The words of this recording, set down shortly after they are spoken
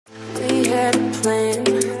plan.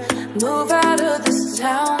 Move out of this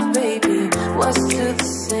town, baby, west to the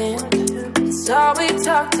sand. It's all we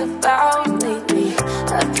talked about lately.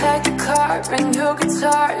 I packed a car, bring your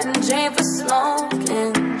guitar, and Jane for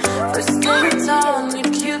smoking. First thing at dawn, you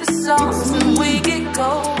cue the songs and we get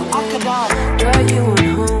going. Ackah Dan. Girl, you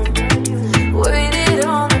went home, waited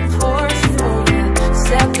on the porch for you,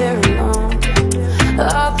 sat there alone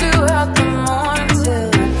all throughout the morning till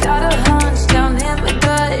I got a hunch down in my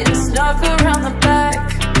gut and snuck around the back.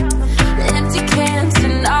 Empty cans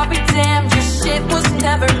and I'll be damned, your shit was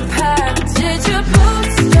never packed. Did your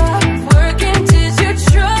boots stop working? Did your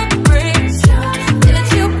truck break down? Did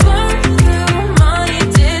you burn through money?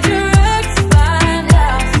 Did your ex find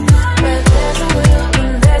out? Where there's a will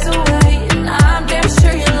and there's a way, and I'm damn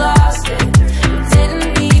sure you lost it.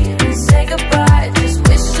 Didn't even say goodbye, just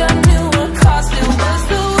wish I knew what cost it. Was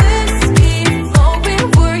the whiskey flowing?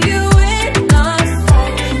 Were you in a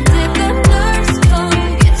fight? Did the nurse come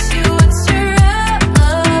get you? What's your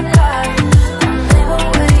alibi? I'm never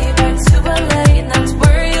way back to LA, and that's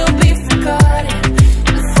where you'll be forgotten.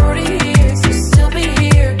 In 40 years, you'll still be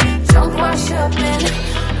here, drunk, washed up in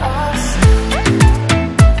Austin.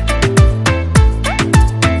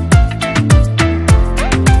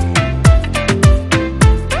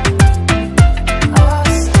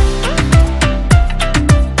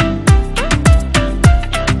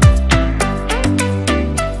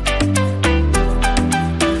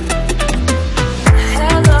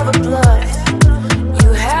 Hell of a blood, you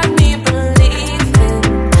had me believing.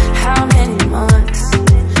 How many months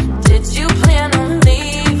did you plan on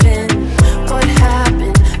leaving? What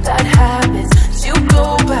happened? Bad habits. Did you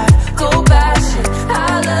go bashing?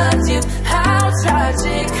 I loved you, how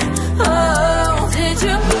tragic. Oh, did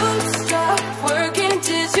your boots stop working?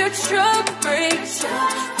 Did your truck break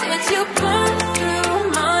down? Did you burn through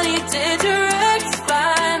money? Did your ex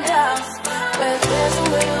find out? Where there's a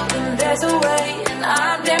will and there's a way, and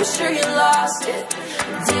I'm damn sure you lost it.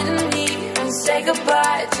 Didn't even say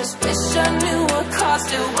goodbye, just wish I knew what cost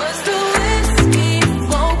it. Was the wish